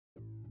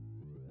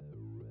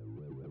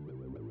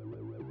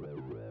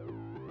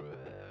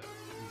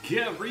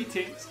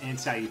Greetings and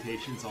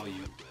salutations, all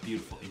you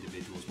beautiful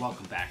individuals.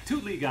 Welcome back to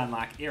League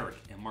Unlock. Eric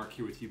and Mark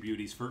here with you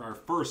beauties for our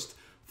first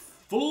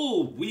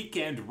full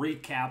weekend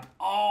recap.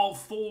 All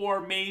four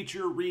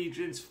major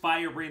regions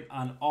firing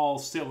on all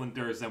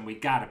cylinders, and we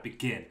gotta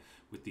begin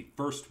with the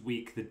first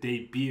week, the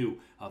debut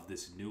of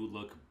this new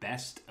look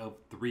best of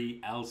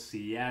 3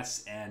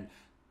 LCS. And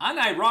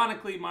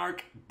unironically,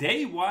 Mark,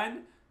 day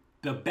one,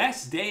 the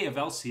best day of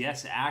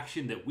LCS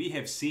action that we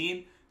have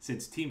seen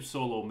since Team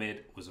Solo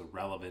Mid was a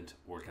relevant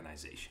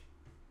organization.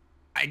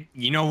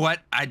 You know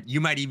what?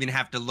 You might even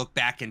have to look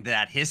back into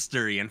that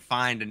history and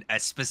find a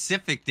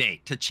specific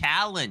day to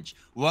challenge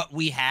what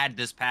we had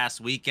this past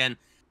weekend.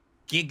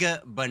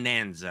 Giga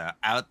Bonanza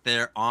out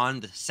there on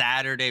the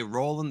Saturday,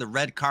 rolling the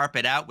red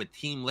carpet out with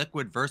Team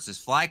Liquid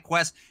versus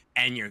FlyQuest,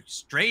 and you're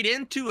straight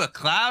into a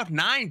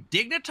Cloud9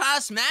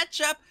 Dignitas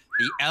matchup.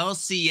 The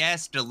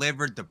LCS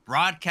delivered. The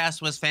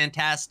broadcast was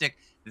fantastic.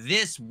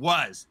 This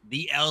was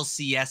the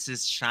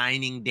LCS's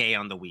shining day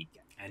on the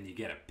weekend. And you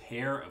get a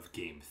pair of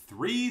Game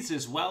 3s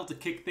as well to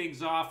kick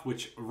things off,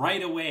 which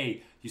right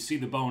away you see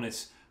the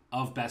bonus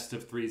of best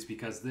of 3s,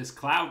 because this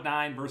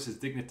Cloud9 versus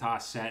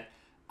Dignitas set,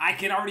 I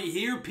can already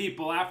hear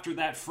people after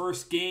that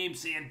first game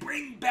saying,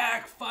 bring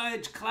back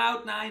Fudge,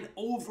 Cloud9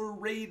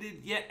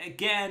 overrated yet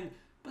again.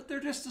 But they're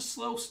just a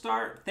slow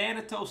start.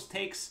 Thanatos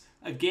takes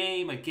a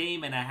game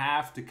and a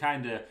half to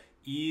kind of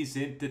ease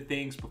into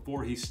things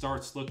before he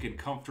starts looking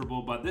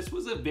comfortable. But this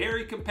was a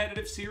very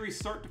competitive series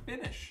start to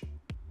finish.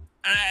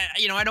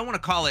 I don't want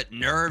to call it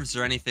nerves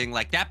or anything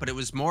like that, but it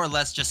was more or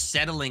less just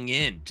settling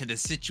in to the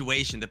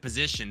situation, the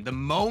position, the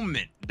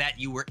moment that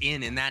you were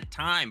in that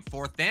time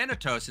for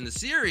Thanatos in the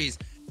series.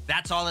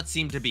 That's all it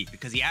seemed to be,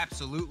 because he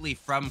absolutely,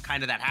 from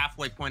kind of that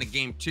halfway point of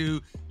game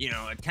 2,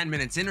 10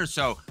 minutes in or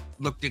so,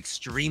 looked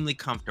extremely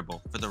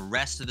comfortable for the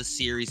rest of the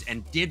series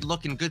and did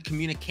look in good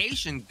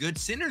communication, good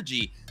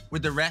synergy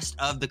with the rest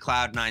of the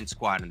Cloud9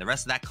 squad. And the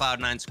rest of that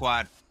Cloud9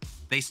 squad,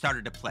 they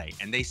started to play,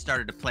 and they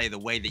started to play the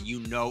way that you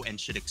know and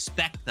should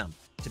expect them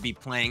to be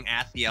playing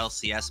at the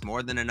LCS,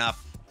 more than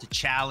enough to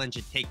challenge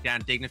and take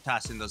down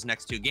Dignitas in those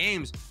next 2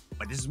 games.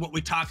 But this is what we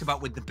talked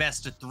about with the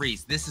best of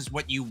 3s. This is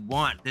what you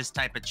want, this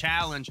type of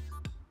challenge.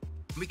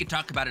 We could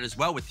talk about it as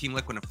well with Team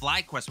Liquid, and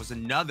FlyQuest was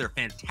another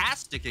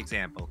fantastic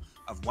example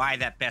of why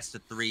that best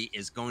of 3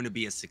 is going to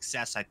be a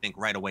success, I think,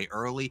 right away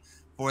early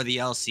for the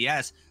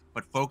LCS.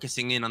 But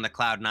focusing in on the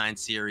Cloud9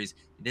 series,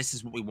 this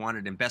is what we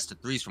wanted in best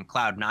of 3s from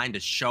Cloud9, to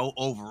show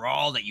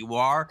overall that you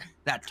are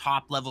that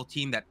top-level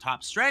team, that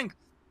top strength.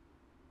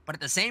 But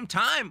at the same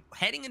time,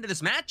 heading into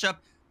this matchup,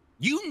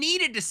 you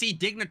needed to see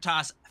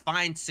Dignitas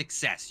find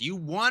success. You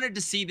wanted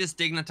to see this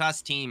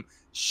Dignitas team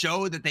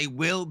show that they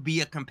will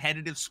be a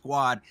competitive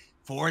squad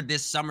for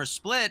this summer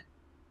split.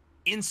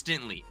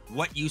 Instantly,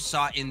 what you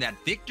saw in that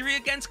victory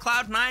against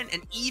Cloud9,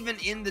 and even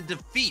in the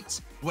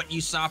defeats, what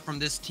you saw from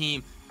this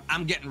team,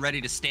 I'm getting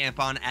ready to stamp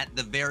on at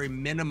the very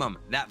minimum.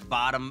 That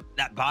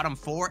bottom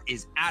 4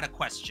 is out of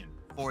question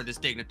for this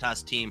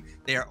Dignitas team.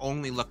 They are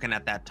only looking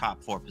at that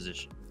top 4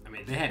 position. I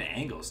mean, they had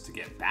angles to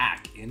get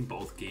back in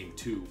both game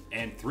 2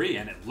 and 3,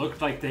 and it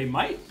looked like they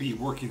might be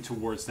working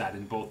towards that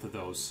in both of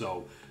those.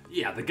 So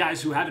yeah, the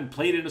guys who haven't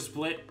played in a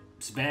split,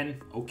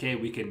 Sven, okay,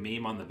 we can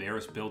meme on the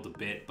Varus build a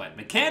bit, but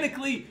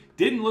mechanically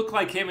didn't look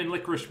like him and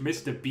Licorice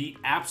missed a beat.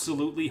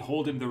 Absolutely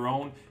holding their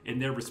own in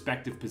their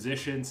respective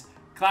positions.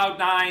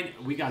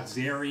 Cloud9, we got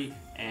Zeri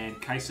and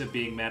Kai'Sa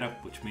being meta,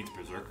 which means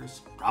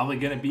Berserkers probably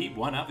going to be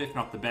one of, if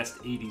not the best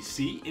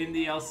ADC in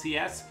the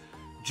LCS.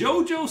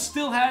 JoJo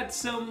still had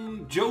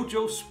some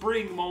JoJo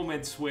Spring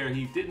moments where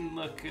he didn't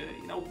look,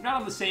 not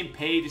on the same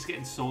page. He's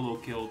getting solo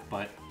killed,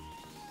 but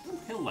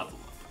he'll level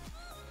up.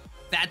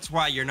 That's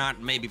why you're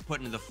not maybe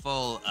putting the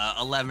full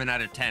 11 out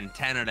of 10,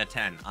 10 out of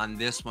 10 on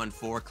this one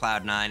for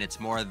Cloud9.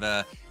 It's more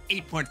the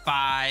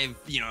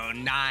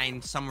 8.5,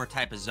 9, somewhere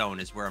type of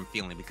zone is where I'm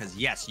feeling. Because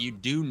yes, you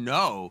do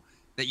know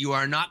that you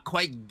are not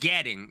quite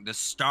getting the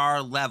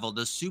star level,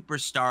 the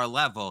superstar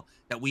level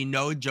that we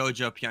know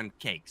Jojo Pyun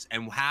cakes,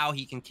 and how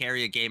he can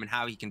carry a game and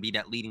how he can be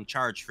that leading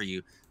charge for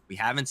you. We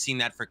haven't seen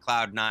that for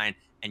Cloud9,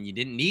 and you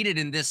didn't need it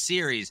in this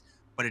series.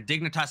 But a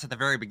Dignitas at the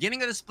very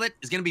beginning of the split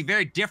is going to be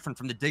very different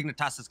from the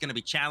Dignitas that's going to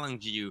be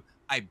challenging you,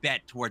 I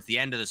bet, towards the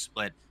end of the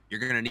split. You're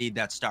going to need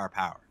that star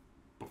power.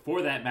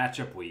 Before that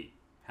matchup, we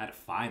had a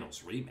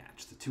finals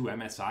rematch. The 2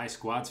 MSI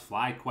squads,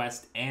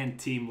 FlyQuest and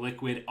Team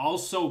Liquid,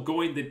 also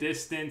going the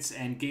distance,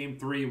 and game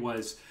 3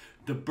 was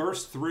the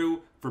burst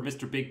through for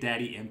Mr. Big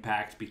Daddy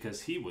Impact,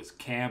 because he was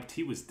camped,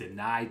 he was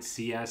denied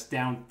CS,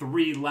 down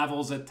 3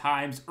 levels at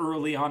times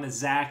early on a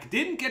Zac,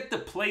 didn't get to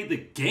play the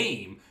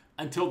game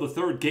until the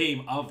 3rd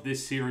game of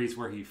this series,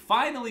 where he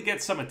finally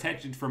gets some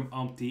attention from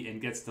Umpty and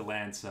gets to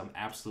land some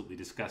absolutely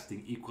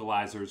disgusting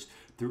equalizers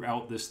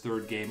throughout this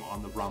 3rd game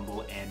on the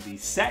Rumble, and the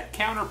set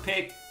counter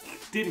pick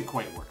didn't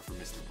quite work for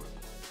Mr. Brook.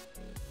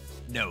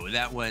 No,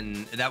 that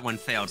one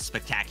failed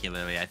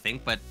spectacularly, I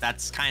think, but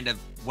that's kind of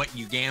what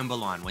you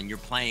gamble on when you're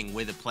playing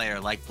with a player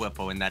like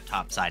Whippo in that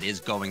top side, is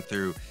going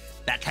through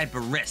that type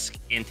of risk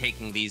in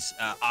taking these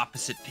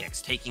opposite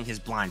picks, taking his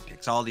blind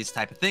picks, all these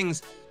type of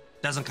things.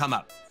 doesn't come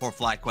up for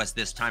FlyQuest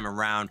this time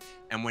around.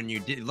 And when you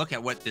did look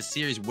at what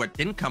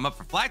didn't come up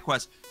for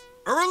FlyQuest,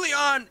 early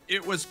on,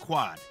 it was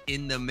Quad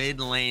in the mid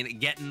lane,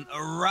 getting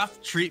a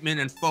rough treatment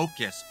and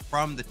focus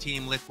from the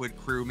Team Liquid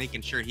crew,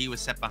 making sure he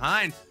was set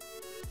behind.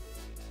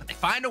 But they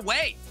find a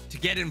way to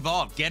get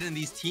involved, get in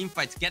these team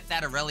fights, get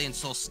that Aurelion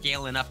Soul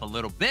scaling up a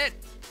little bit.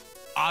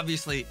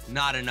 Obviously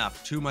not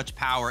enough. Too much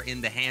power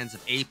in the hands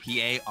of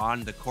APA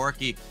on the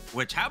Corki,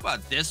 which, how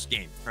about this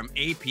game from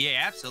APA?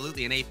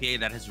 Absolutely an APA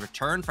that has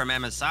returned from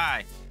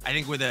MSI, I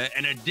think with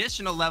an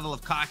additional level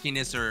of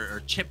cockiness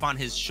or chip on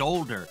his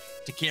shoulder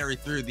to carry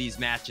through these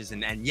matches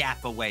and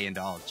yap away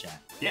into all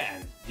chat. Yeah,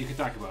 and you can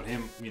talk about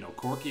him, you know,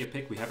 Corki a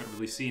pick. We haven't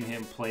really seen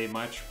him play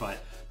much,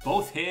 but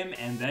both him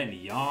and then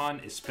Jan,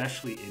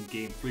 especially in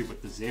Game 3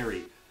 with the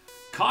Zeri,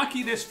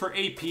 cockiness for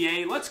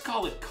APA, let's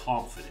call it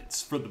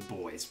confidence for the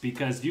boys,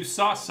 because you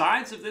saw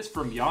signs of this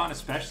from Jan,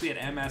 especially at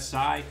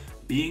MSI,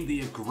 being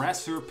the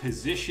aggressor,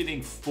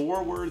 positioning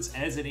forwards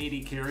as an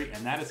AD carry,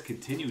 and that has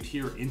continued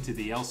here into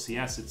the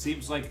LCS. It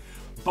seems like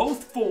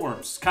both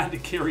forms kind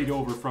of carried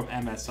over from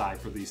MSI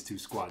for these two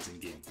squads in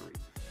Game 3.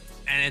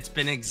 And it's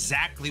been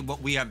exactly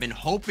what we have been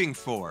hoping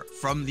for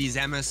from these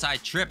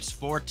MSI trips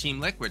for Team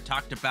Liquid.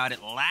 Talked about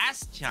it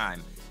last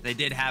time. They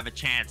did have a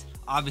chance,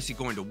 obviously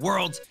going to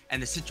Worlds,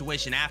 and the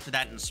situation after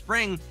that in the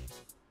spring,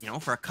 you know,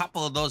 for a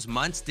couple of those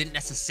months, didn't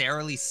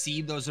necessarily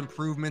see those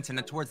improvements. And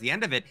then towards the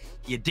end of it,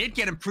 you did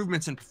get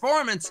improvements in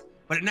performance,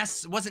 but it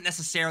wasn't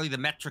necessarily the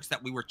metrics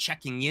that we were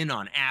checking in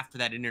on after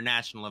that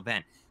international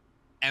event.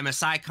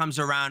 MSI comes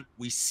around,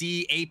 we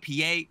see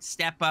APA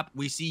step up,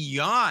 we see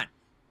Jan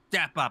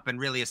step up and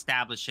really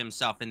establish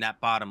himself in that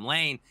bottom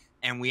lane.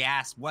 And we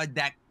asked, was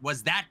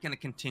that going to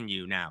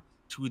continue now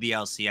to the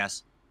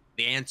LCS?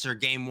 The answer,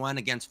 Game 1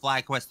 against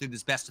FlyQuest through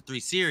this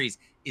best-of-3 series,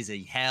 is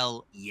a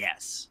hell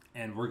yes.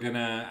 And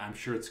I'm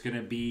sure it's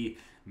gonna be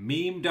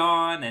memed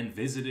on and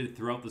visited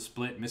throughout the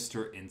split.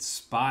 Mr.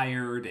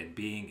 Inspired and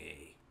being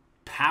a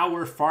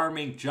power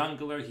farming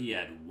jungler. He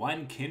had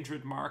 1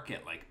 Kindred mark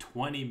at like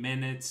 20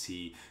 minutes.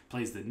 He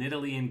plays the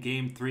Nidalee in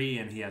Game 3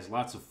 and he has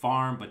lots of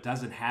farm but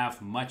doesn't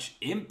have much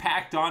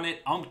impact on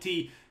it.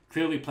 Umpty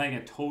clearly playing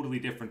a totally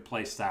different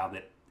play style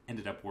that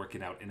ended up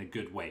working out in a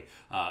good way.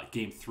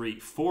 Game 3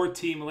 for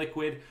Team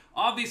Liquid.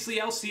 Obviously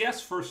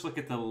LCS, first look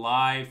at the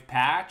live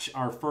patch.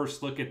 Our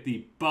first look at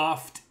the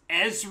buffed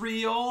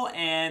Ezreal,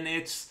 and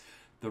it's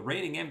the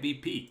reigning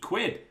MVP,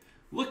 Quid.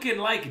 Looking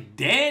like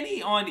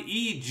Danny on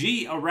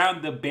EG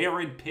around the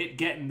Baron pit,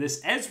 getting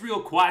this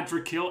Ezreal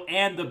quadra kill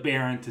and the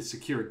Baron to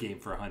secure a game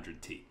for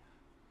 100T.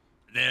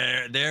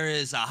 There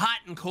is a hot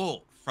and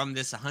cold from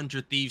this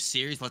 100 Thieves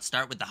series. Let's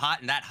start with the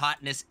hot, and that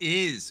hotness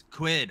is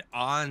Quid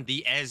on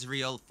the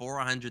Ezreal for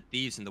 100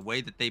 Thieves and the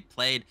way that they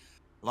played.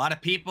 A lot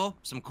of people,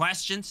 some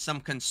questions, some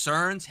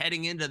concerns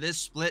heading into this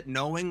split,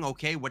 knowing,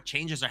 okay, what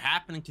changes are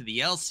happening to the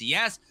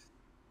LCS.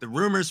 The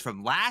rumors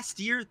from last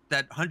year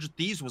that 100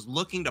 Thieves was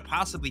looking to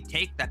possibly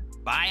take that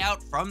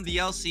buyout from the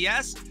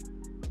LCS.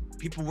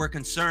 People were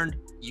concerned.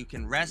 You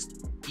can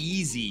rest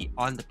easy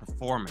on the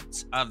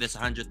performance of this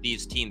 100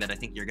 Thieves team, that I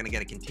think you're going to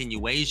get a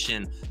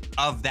continuation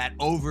of that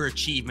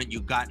overachievement you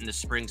got in the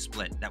spring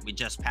split that we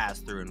just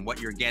passed through, and what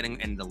you're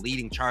getting, and the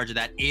leading charge of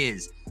that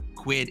is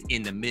Quid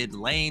in the mid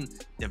lane,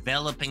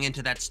 developing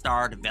into that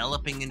star,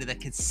 developing into the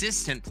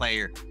consistent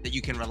player that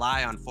you can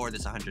rely on for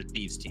this 100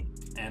 Thieves team.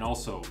 And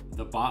also,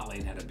 the bot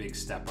lane had a big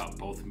step up.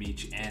 Both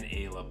Meech and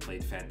Ayla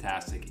played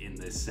fantastic in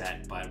this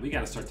set, but we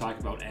got to start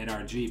talking about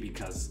NRG,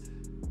 because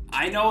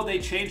I know they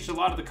changed a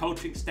lot of the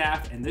coaching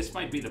staff, and this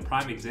might be the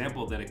prime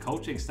example that a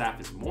coaching staff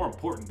is more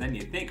important than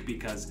you think,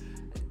 because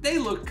they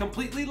look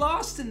completely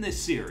lost in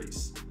this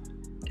series.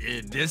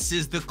 This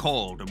is the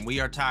cold, and we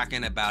are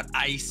talking about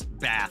ice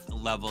bath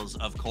levels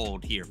of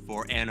cold here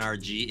for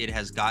NRG. It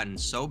has gotten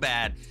so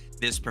bad,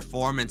 this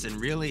performance, and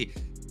really,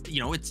 you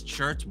know, it's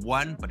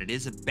one, but it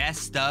is a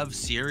best of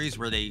series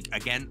where they,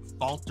 again,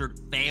 faltered,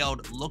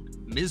 failed, looked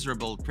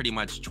miserable pretty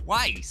much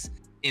twice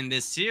in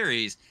this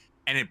series.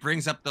 And it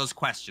brings up those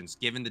questions,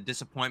 given the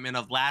disappointment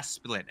of last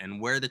split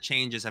and where the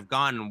changes have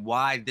gone and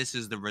why this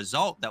is the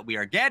result that we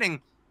are getting.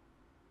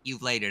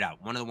 You've laid it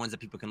out. One of the ones that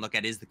people can look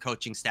at is the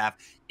coaching staff,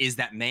 is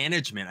that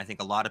management. I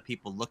think a lot of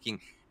people looking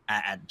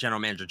at General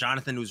Manager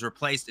Jonathan, who's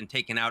replaced and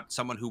taken out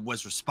someone who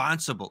was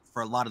responsible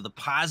for a lot of the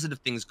positive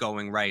things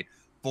going right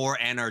for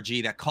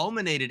NRG that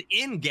culminated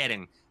in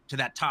getting to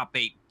that top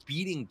 8,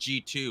 beating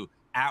G2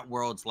 at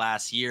Worlds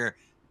last year.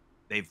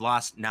 They've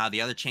lost. Now the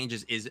other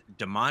changes is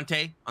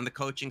Demonte on the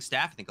coaching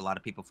staff. I think a lot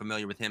of people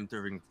familiar with him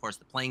during, of course,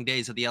 the playing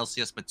days of the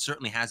LCS, but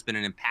certainly has been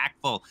an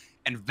impactful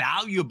and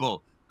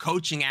valuable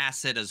coaching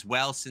asset as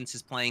well since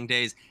his playing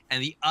days.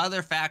 And the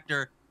other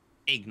factor,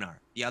 Ignar,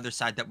 the other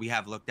side that we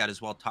have looked at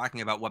as well,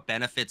 talking about what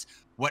benefits,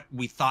 what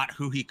we thought,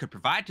 who he could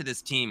provide to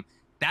this team.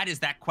 That is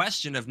that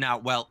question of now,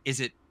 well,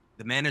 is it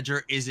the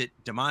manager? Is it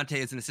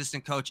Demonte as an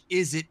assistant coach?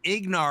 Is it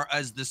Ignar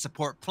as the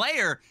support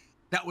player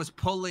that was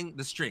pulling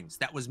the strings,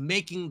 that was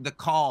making the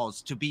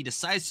calls to be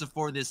decisive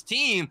for this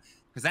team?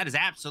 Because that has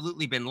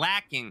absolutely been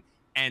lacking.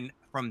 And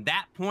from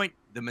that point,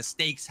 the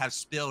mistakes have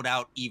spilled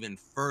out even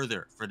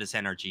further for this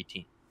NRG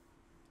team.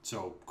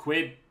 So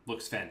Quid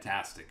looks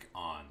fantastic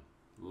on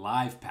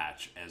live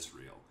patch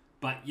Ezreal,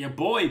 but your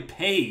boy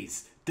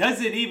Pays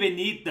doesn't even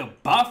need the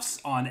buffs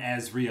on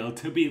Ezreal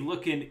to be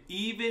looking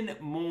even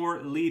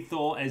more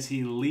lethal as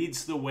he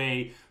leads the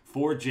way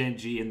for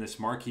GenG in this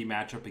marquee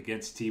matchup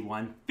against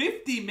T1.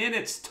 50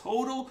 minutes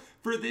total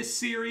for this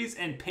series,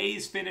 and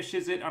Pays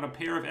finishes it on a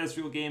pair of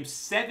Ezreal games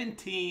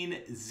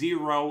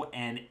 17-0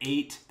 and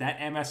 8. That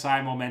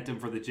MSI momentum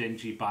for the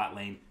GenG bot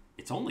lane,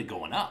 it's only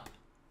going up.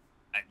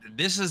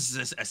 This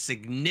is a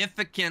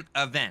significant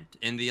event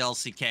in the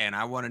LCK, and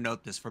I want to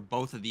note this for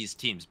both of these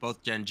teams,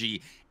 both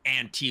GenG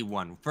and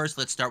T1. First,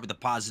 let's start with the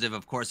positive,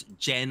 of course,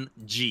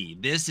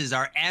 GenG. This is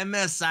our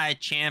MSI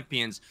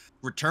champions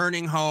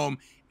returning home,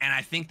 and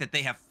I think that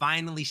they have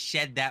finally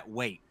shed that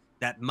weight,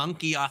 that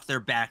monkey off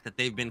their back that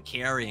they've been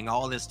carrying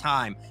all this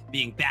time,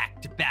 being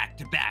back to back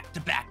to back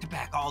to back to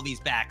back, all these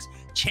backs,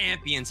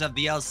 champions of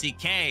the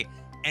LCK,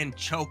 and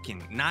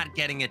choking, not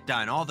getting it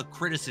done. All the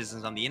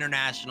criticisms on the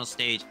international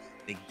stage,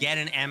 they get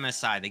an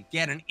MSI, they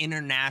get an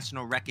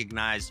international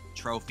recognized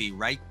trophy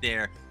right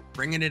there,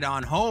 bringing it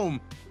on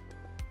home.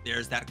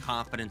 There's that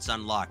confidence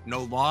unlocked.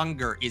 No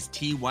longer is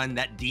T1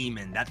 that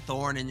demon, that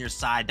thorn in your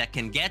side that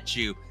can get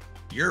you.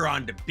 You're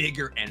on to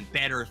bigger and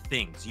better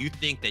things. You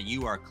think that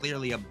you are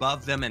clearly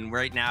above them, and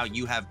right now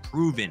you have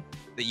proven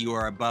that you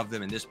are above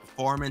them, and this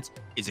performance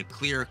is a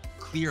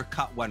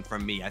clear-cut one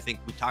from me. I think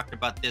we talked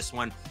about this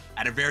one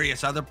at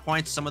various other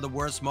points. Some of the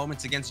worst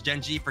moments against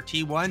GenG for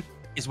T1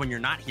 is when you're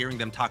not hearing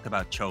them talk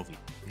about Chovy,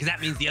 because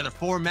that means the other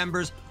 4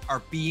 members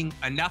are being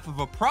enough of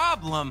a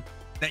problem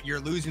that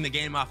you're losing the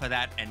game off of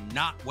that, and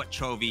not what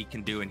Chovy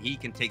can do, and he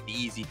can take the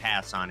easy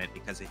pass on it,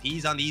 because if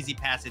he's on the easy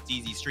pass, it's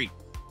easy street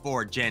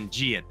for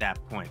GenG at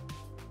that point.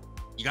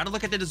 You got to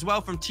look at it as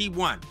well from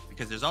T1,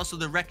 because there's also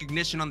the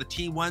recognition on the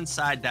T1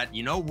 side that,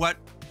 you know what,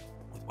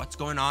 with what's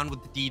going on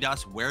with the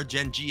DDoS, where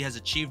GenG has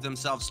achieved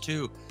themselves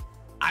to,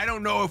 I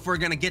don't know if we're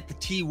going to get the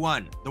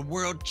T1, the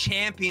World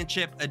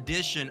Championship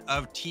edition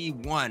of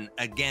T1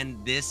 again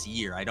this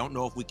year. I don't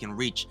know if we can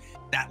reach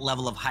that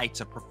level of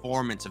heights of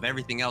performance, of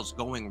everything else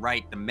going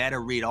right, the meta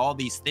read, all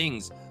these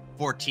things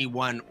for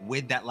T1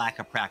 with that lack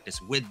of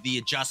practice, with the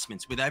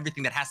adjustments, with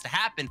everything that has to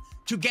happen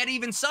to get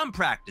even some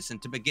practice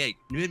and to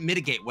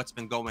mitigate what's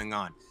been going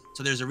on.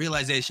 So there's a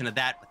realization of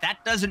that, but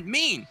that doesn't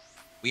mean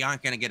we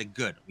aren't going to get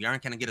we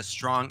aren't going to get a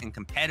strong and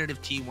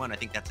competitive T1. I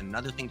think that's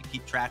another thing to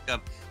keep track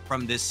of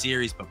from this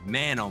series. But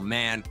man, oh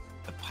man,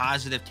 the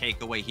positive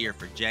takeaway here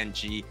for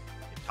GenG, we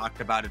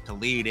talked about it to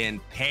lead in,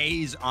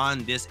 Pays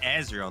on this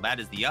Ezreal. That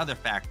is the other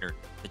factor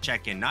to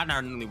check in. Not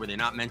only were they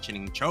not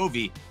mentioning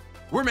Chovy,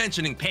 we're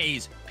mentioning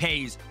Pays,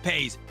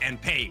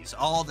 and Pays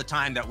all the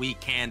time that we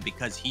can,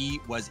 because he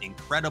was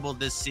incredible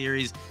this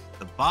series.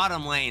 The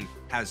bottom lane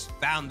has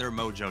found their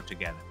mojo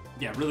together.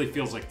 Yeah, it really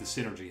feels like the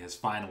synergy has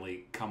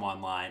finally come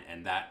online,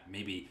 and that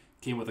maybe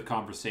came with a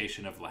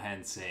conversation of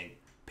Lehen saying,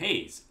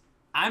 Pays,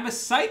 I'm a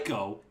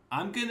psycho.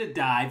 I'm going to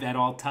dive at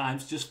all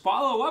times. Just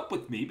follow up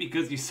with me,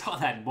 because you saw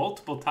that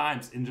multiple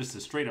times in just a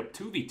straight-up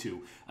 2v2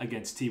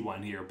 against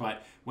T1 here.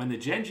 But when the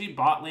GenG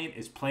bot lane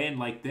is playing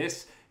like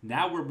this,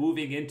 now we're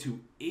moving into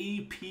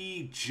AP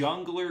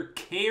jungler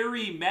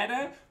carry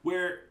meta,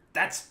 where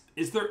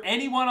is there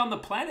anyone on the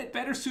planet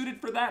better suited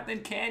for that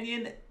than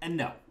Canyon? And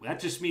no, that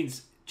just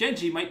means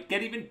GenG might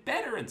get even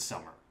better in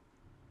summer.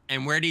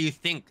 And where do you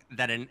think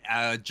that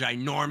a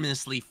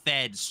ginormously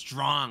fed,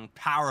 strong,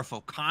 powerful,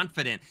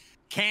 confident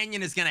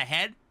Canyon is going to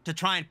head to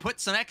try and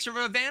put some extra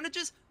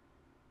advantages?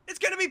 It's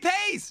going to be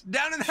Pays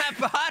down in that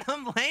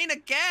bottom lane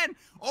again.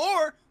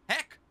 Or,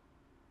 heck,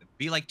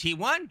 be like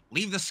T1,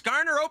 leave the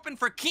Skarner open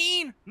for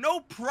Keen.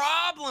 No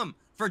problem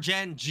for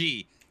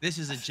GenG. This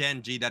is a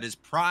GenG that is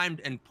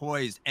primed and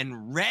poised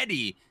and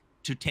ready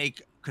to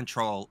take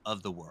control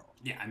of the world.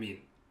 Yeah, I mean,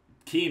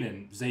 Keen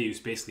and Zeus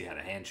basically had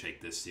a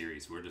handshake this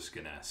series. We're just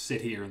going to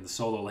sit here in the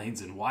solo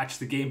lanes and watch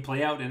the game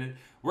play out, and it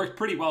worked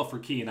pretty well for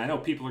Keen. I know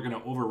people are going to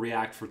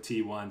overreact for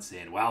T1,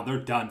 saying, well, they're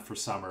done for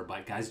summer,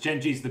 but guys,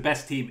 GenG's the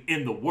best team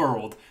in the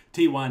world.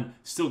 T1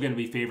 still going to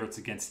be favorites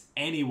against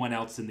anyone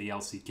else in the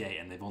LCK,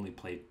 and they've only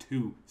played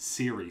 2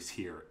 series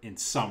here in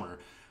summer.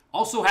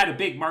 Also had a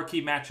big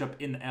marquee matchup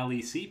in the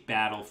LEC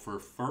battle for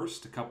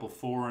first. A couple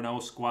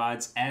 4-0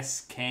 squads,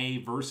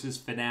 SK versus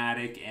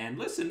Fnatic. And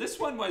listen, this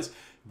one was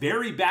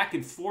very back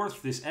and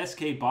forth. This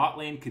SK bot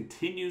lane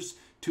continues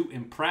to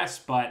impress,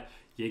 but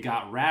you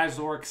got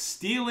Razork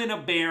stealing a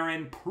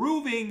Baron,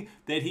 proving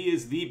that he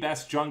is the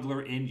best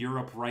jungler in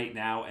Europe right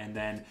now. And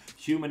then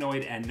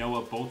Humanoid and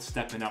Noah both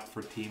stepping up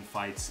for team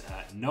fights.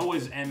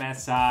 Noah's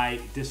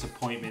MSI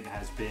disappointment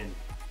has been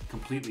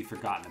completely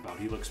forgotten about.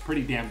 He looks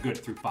pretty damn good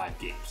through 5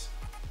 games.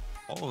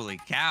 Holy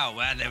cow.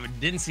 Well,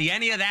 didn't see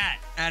any of that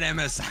at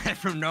MSI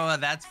from Noah,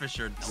 that's for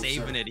sure. No,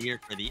 saving it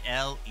here for the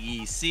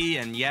LEC.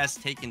 And yes,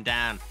 taking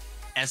down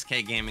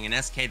SK Gaming,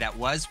 an SK that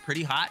was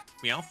pretty hot,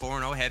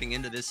 4-0 heading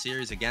into this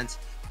series against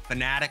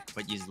Fnatic,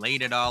 but you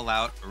laid it all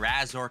out.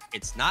 Razork,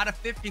 it's not a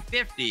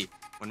 50-50,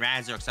 when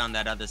Razork's on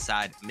that other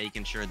side,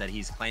 making sure that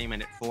he's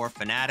claiming it for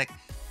Fnatic.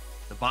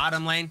 The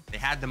bottom lane, they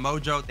had the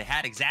mojo. They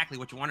had exactly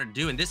what you wanted to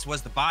do. And this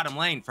was the bottom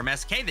lane from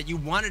SK that you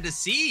wanted to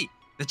see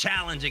the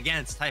challenge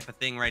against type of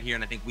thing right here.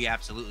 And I think we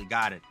absolutely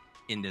got it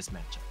in this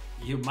matchup.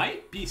 You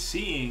might be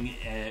seeing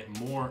a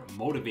more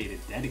motivated,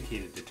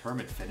 dedicated,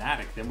 determined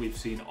Fnatic than we've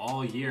seen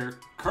all year,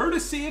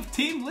 courtesy of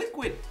Team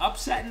Liquid,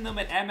 upsetting them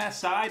at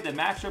MSI, the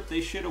matchup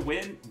they should have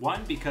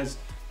won, because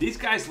these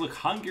guys look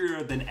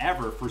hungrier than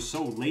ever for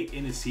so late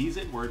in a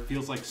season where it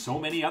feels like so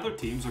many other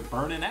teams are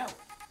burning out.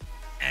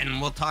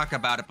 And we'll talk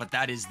about it, but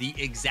that is the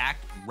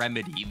exact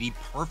remedy, the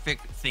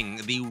perfect thing,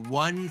 the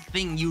one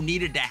thing you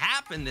needed to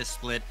happen this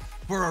split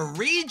for a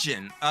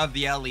region of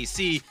the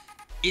LEC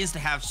is to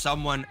have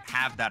someone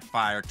have that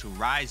fire, to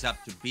rise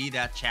up, to be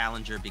that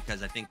challenger,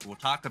 because I think we'll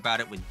talk about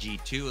it with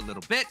G2 a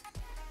little bit.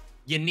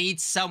 You need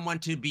someone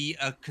to be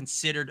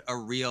considered a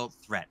real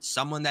threat,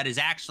 someone that is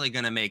actually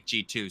going to make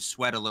G2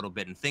 sweat a little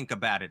bit. And think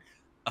about it,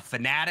 a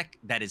Fnatic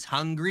that is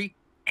hungry,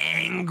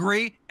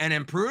 angry, and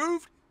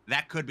improved,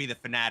 that could be the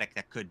Fnatic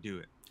that could do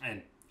it.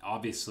 And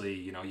obviously,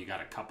 you know, you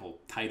got a couple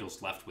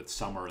titles left with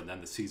Summer and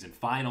then the season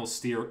finals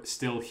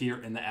still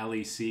here in the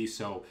LEC.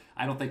 So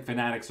I don't think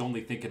Fnatic's only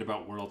thinking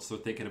about Worlds. They're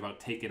thinking about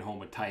taking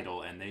home a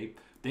title. And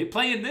they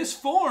play in this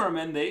form,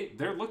 and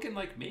they're looking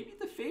like maybe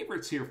the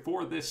favorites here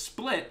for this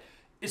split,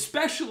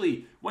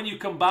 especially when you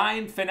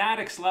combine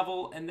Fnatic's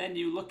level and then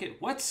you look at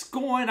what's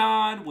going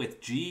on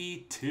with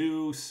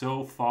G2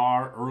 so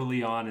far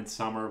early on in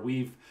Summer.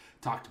 We've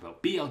talked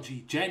about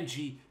BLG,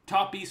 GenG,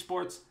 top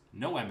eSports.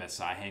 No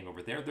MSI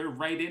hangover there. They're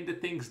right into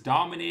things,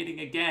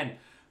 dominating again.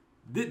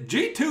 The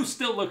G2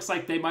 still looks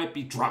like they might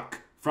be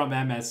drunk from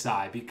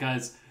MSI,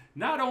 because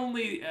not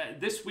only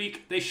this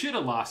week, they should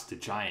have lost to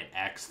Giant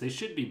X. They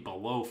should be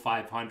below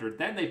 500.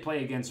 Then they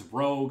play against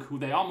Rogue, who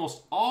they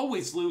almost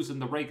always lose in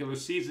the regular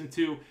season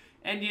to.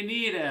 And you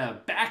need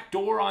a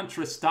backdoor on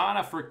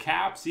Tristana for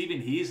Caps.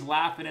 Even he's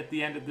laughing at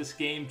the end of this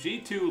game.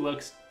 G2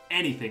 looks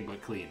anything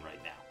but clean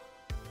right now.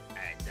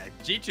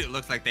 G2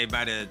 looks like they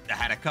might have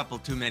had a couple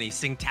too many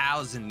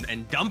Tsingtaos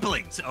and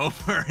dumplings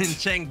over in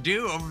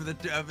Chengdu over the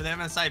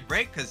MSI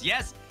break, because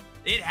yes,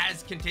 it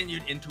has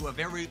continued into a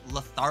very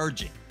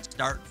lethargic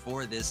start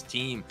for this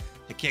team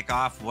to kick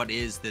off what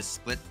is this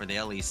split for the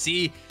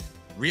LEC.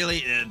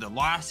 Really, the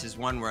loss is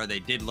one where they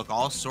did look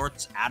all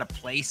sorts out of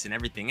place and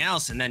everything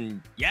else. And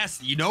then,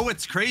 yes, you know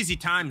it's crazy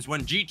times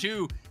when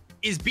G2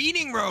 is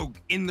beating Rogue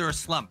in their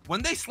slump.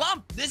 When they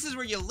slump, this is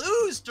where you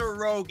lose to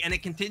Rogue, and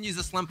it continues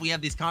the slump. We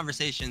have these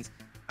conversations.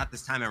 Not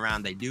this time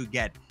around. They do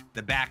get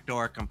the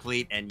backdoor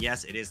complete, and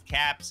yes, it is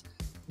Caps.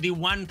 The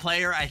one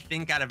player I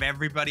think out of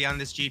everybody on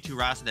this G2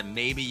 roster that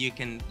maybe you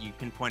can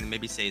point and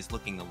maybe say is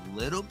looking a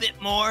little bit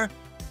more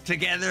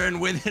together and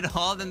with it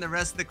all than the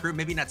rest of the crew.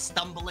 Maybe not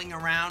stumbling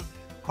around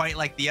quite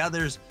like the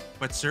others,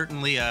 but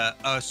certainly a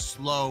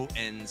slow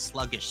and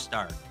sluggish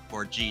start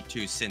for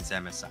G2 since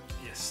MSI.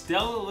 Yeah,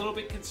 still a little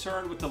bit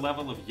concerned with the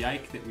level of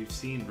yike that we've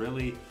seen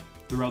really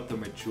throughout the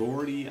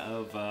majority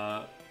of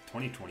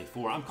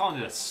 2024. I'm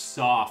calling it a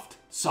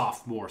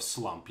sophomore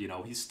slump. You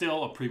know, he's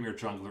still a premier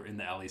jungler in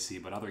the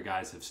LEC, but other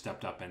guys have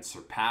stepped up and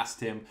surpassed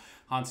him.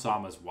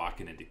 Hansama's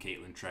walking into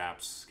Caitlyn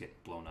traps, getting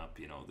blown up.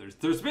 You know,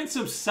 there's been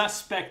some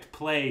suspect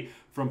play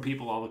from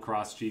people all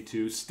across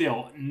G2.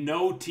 Still,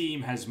 no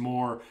team has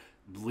more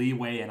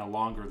leeway and a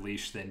longer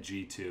leash than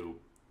G2.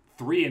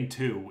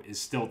 3-2 is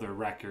still their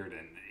record,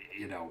 and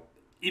you know,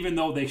 even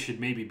though they should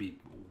maybe be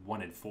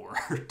 1-4 or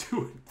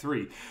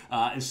 2-3,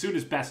 as soon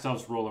as best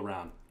ofs roll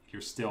around,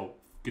 you're still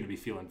going to be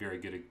feeling very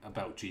good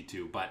about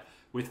G2. But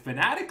with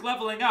Fnatic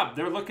leveling up,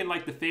 they're looking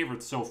like the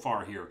favorites so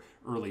far here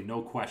early,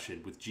 no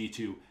question, with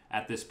G2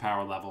 at this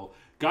power level.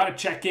 Got to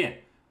check in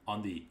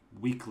on the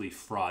weekly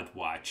fraud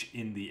watch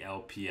in the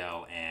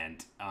LPL,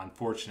 and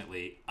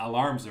unfortunately,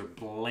 alarms are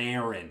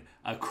blaring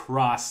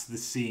across the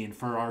scene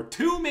for our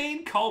two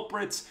main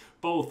culprits,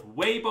 both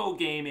Weibo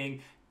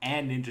Gaming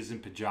and Ninjas in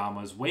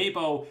Pajamas.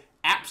 Weibo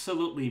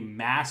absolutely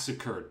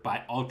massacred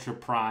by Ultra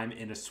Prime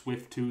in a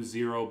swift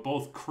 2-0.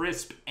 Both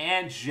Crisp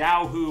and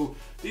Xiaohu,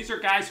 these are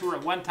guys who were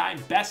at one time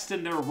best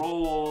in their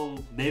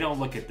role. They don't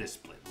look at this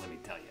split, let me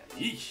tell you.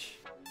 Yeesh.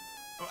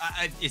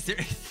 Is there,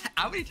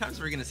 how many times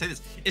are we going to say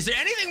this? Is there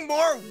anything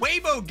more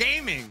Weibo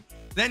Gaming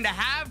than to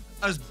have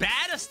as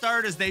bad a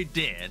start as they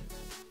did,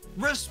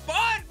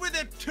 respond with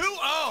a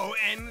 2-0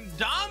 and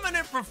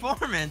dominant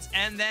performance,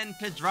 and then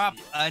to drop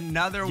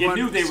another one? You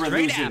knew they were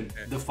losing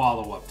after the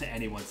follow-up to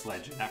anyone's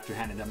legend after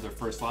handing them their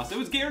first loss. It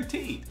was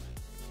guaranteed.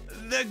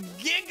 The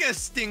giga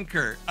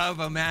stinker of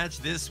a match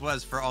this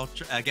was for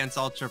against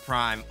Ultra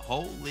Prime.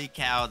 Holy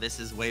cow, this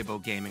is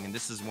Weibo Gaming, and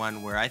this is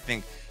one where I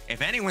think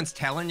if anyone's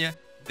telling you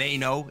they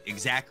know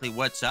exactly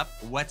what's up,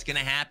 what's going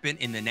to happen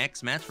in the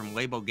next match from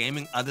Weibo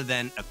Gaming, other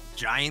than a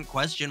giant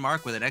question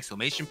mark with an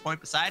exclamation point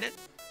beside it,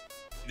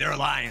 they're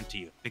lying to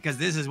you, because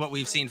this is what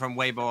we've seen from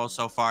Weibo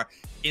so far.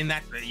 In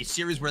that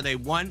series where they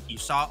won, you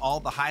saw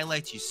all the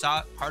highlights, you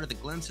saw part of the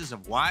glimpses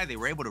of why they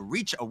were able to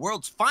reach a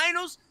World's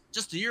Finals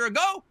just a year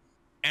ago.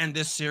 And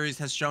this series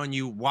has shown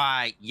you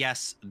why,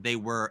 yes, they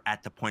were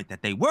at the point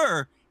that they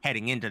were,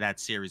 heading into that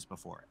series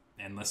before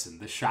it. And listen,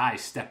 the Shy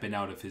stepping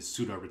out of his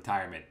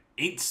pseudo-retirement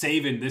ain't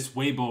saving this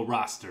Weibo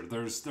roster.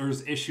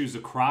 There's issues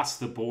across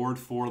the board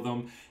for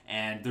them,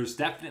 and there's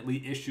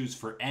definitely issues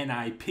for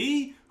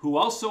NIP, who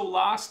also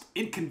lost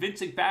in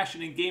convincing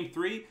fashion in Game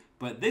 3,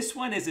 but this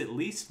one is at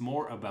least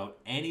more about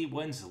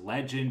Anyone's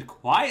Legend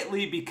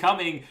quietly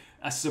becoming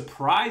a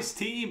surprise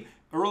team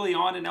early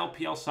on in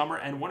LPL summer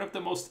and one of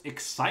the most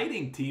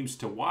exciting teams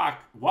to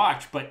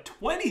watch. But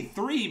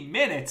 23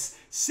 minutes,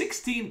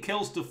 16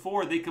 kills to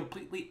 4, they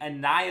completely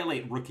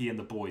annihilate Rookie and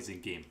the boys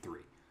in Game 3.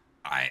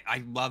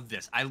 I love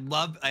this. I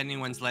love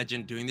Anyone's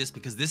Legend doing this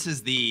because this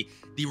is the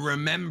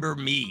remember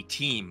me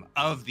team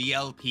of the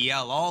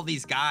LPL. All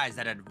these guys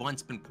that had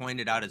once been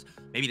pointed out as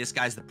maybe this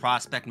guy's the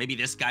prospect, maybe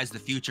this guy's the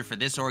future for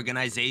this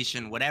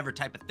organization, whatever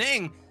type of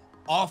thing,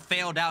 all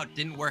failed out,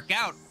 didn't work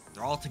out.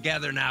 They're all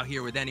together now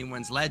here with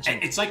Anyone's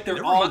Legend. It's like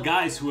they're all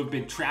guys who have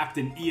been trapped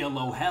in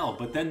ELO hell,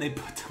 but then they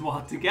put them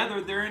all together,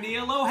 they're in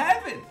ELO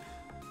heaven.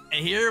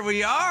 And here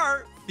we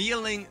are,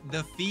 feeling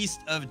the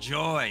feast of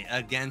joy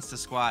against a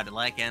squad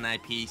like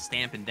NIP,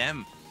 stamping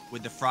them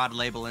with the fraud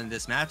label in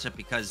this matchup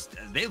because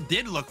they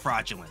did look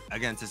fraudulent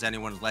against this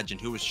Anyone's Legend,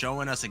 who was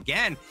showing us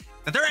again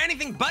that they're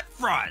anything but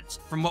frauds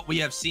from what we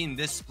have seen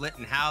this split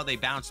and how they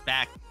bounced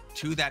back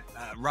to that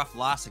rough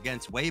loss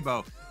against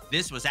Weibo.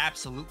 This was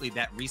absolutely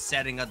that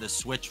resetting of the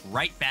switch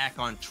right back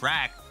on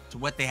track to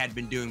what they had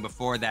been doing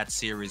before that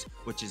series,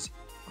 which is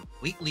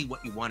completely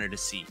what you wanted to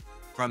see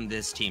from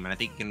this team. And I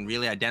think you can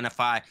really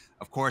identify,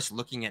 of course,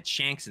 looking at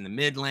Shanks in the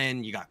mid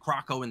lane, you got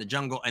Croco in the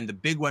jungle, and the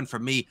big one for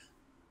me,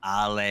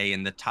 Ale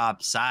in the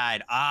top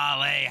side.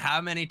 Ale,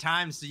 how many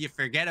times do you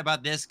forget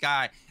about this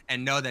guy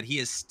and know that he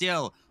is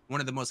still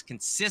one of the most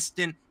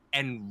consistent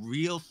and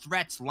real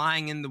threats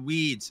lying in the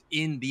weeds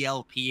in the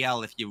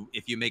LPL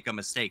if you make a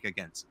mistake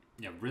against him?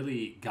 Yeah,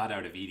 really got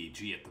out of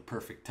EDG at the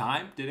perfect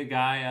time. Did a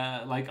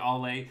guy like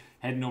Ale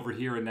heading over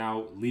here and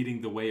now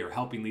leading the way or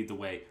helping lead the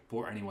way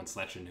for Anyone's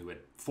Legend, who had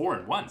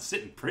 4-1,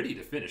 sitting pretty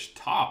to finish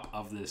top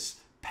of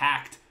this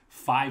packed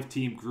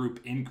 5-team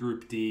group in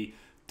Group D.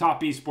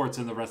 Top eSports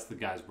and the rest of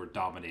the guys were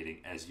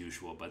dominating as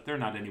usual, but they're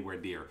not anywhere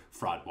near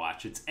Fraud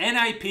Watch. It's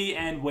NIP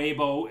and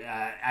Weibo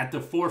at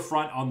the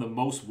forefront on the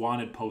most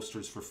wanted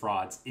posters for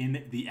frauds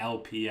in the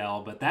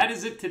LPL. But that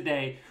is it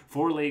today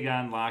for League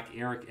Unlock.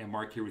 Eric and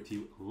Mark here with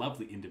you.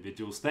 Lovely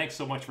individuals. Thanks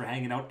so much for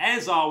hanging out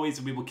as always,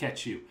 and we will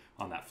catch you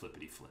on that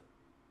flippity flip.